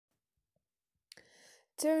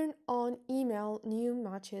Turn on email new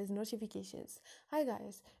matches notifications. Hi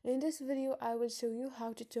guys, in this video I will show you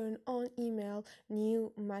how to turn on email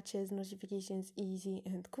new matches notifications easy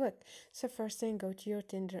and quick. So first thing, go to your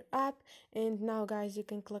Tinder app, and now guys you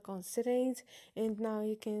can click on settings, and now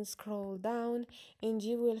you can scroll down and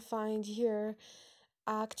you will find here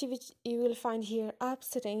app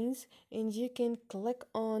settings, and you can click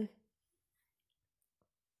on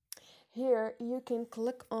here you can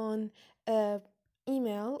click on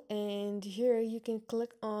email, and here you can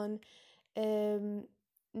click on um,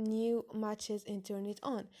 new matches and turn it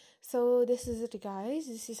on. So this is it guys,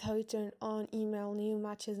 this is how you turn on email new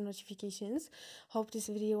matches notifications. Hope this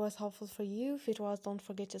video was helpful for you. If it was, don't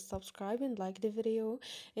forget to subscribe and like the video,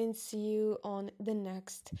 and see you on the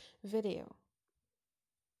next video.